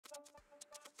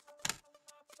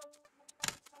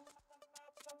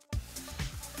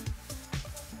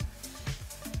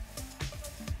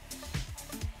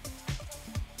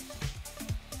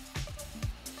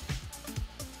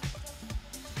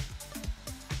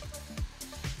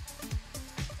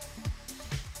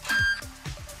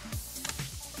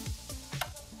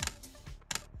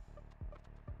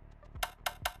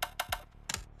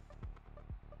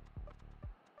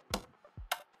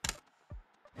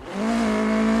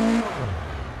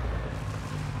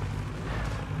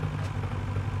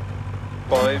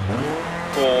5,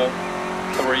 4,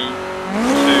 3, 2, 1,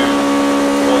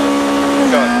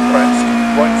 go, crest,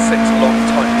 right 6 long,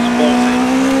 tightens 40.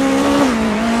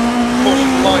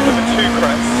 Caution line over 2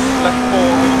 crests, left 4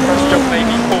 over crest jump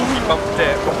maybe 40, bump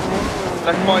dip.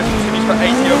 Left 5 continues for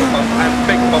 80 over bump and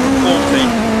big bump 40,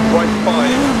 right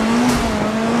 5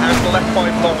 and left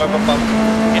 5 long over bump,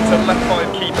 into left 5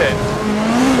 keep in.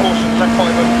 Caution left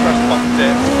 5 over crest bump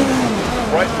dip,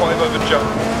 right 5 over jump.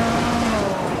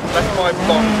 Left 5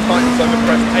 long, tightens over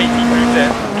crest 80 through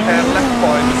dip, care left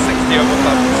 5 60 over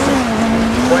bumps.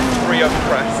 Right 3 over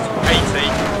crest 80,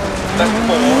 left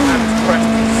 4 and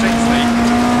crest 60.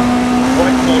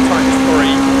 Right 4 times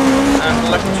 3 and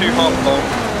left 2 half long.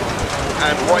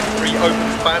 And right 3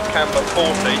 opens bad camber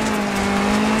 40.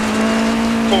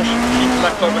 Caution, keep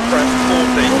left over crest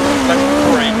 40, left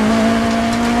 3.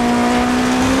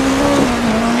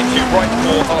 Into right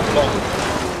 4 half long,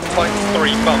 tightens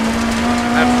 3 bump.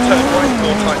 And turn right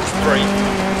 4 times 3.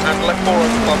 And left 4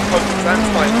 over bump, opens and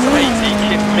tightens 80,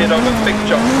 keep mid over big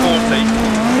jump 40.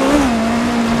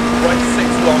 Right 6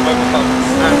 long over bumps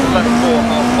and left 4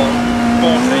 half long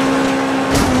 40.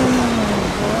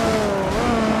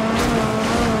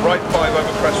 Right 5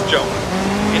 over crest jump,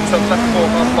 into left 4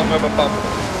 half long over bump,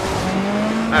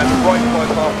 and right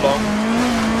 5 half long,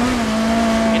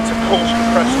 into caution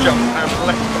crest jump, and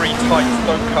left 3 tight,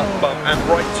 don't cut bump, and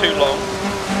right 2 long,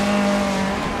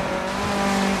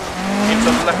 into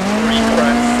left 3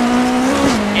 crest,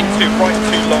 into right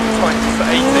 2 long, tightens to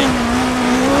 80,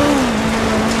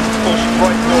 caution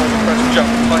right 4 over crest jump,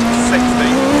 tightens 60,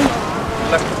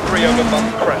 left 3 over bump,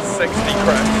 crest, 60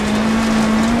 crest,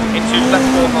 into left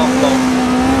 4 half long,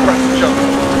 crest jump,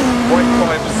 right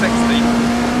 5 60,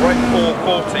 right 4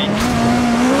 40,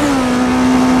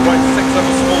 right 6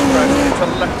 over small crest,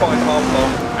 into left 5 half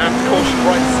long, and caution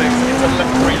right 6, into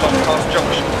left 3 long past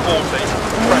junction 40,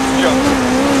 crest jump,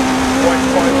 right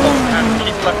 5 long, and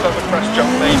keep left over crest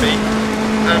jump maybe,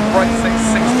 and right 6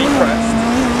 60 crest,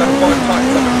 left 5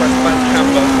 tightens over crest back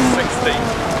camber 60,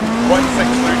 right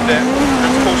 6 through dip,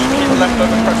 and caution keep left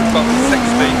over crest bump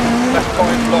 60, left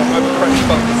 5 long over crest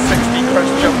bump 60,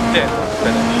 crest jump dip,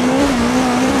 finish.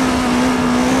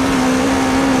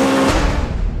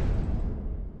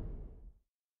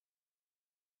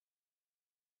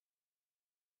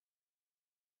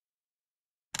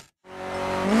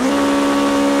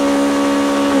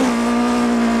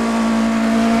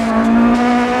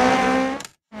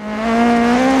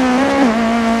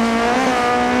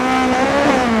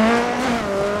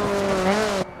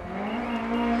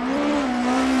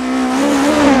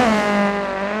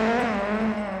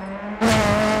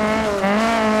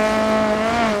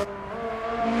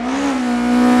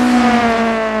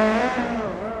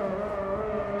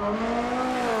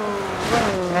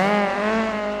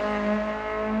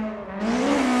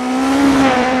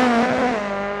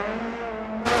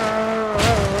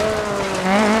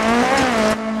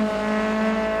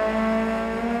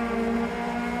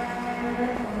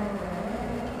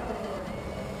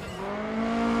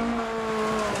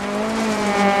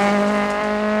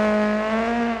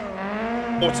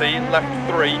 40, left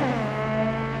 3,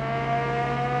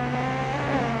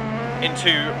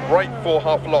 into right 4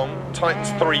 half long,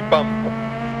 tightens 3 bump.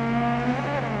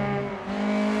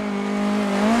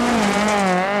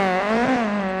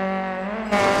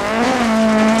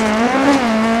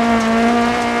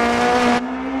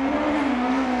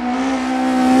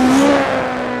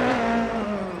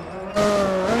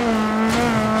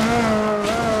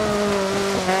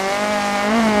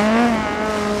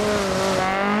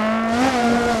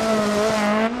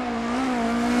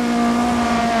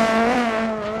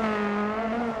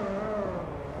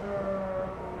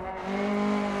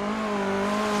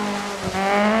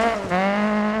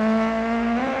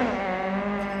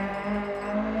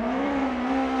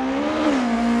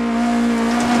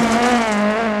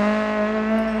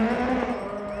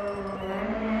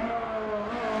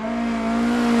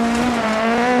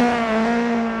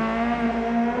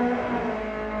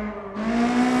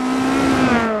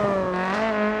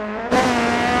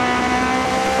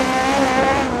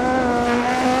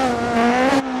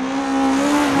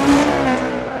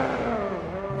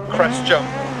 Crest jump,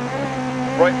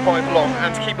 right 5 long,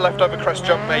 and keep left over crest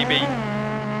jump maybe,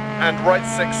 and right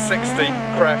 6 60,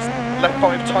 crest, left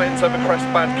 5 tightens over crest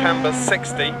bad camber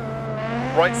 60,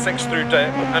 right 6 through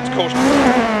dip, and caution.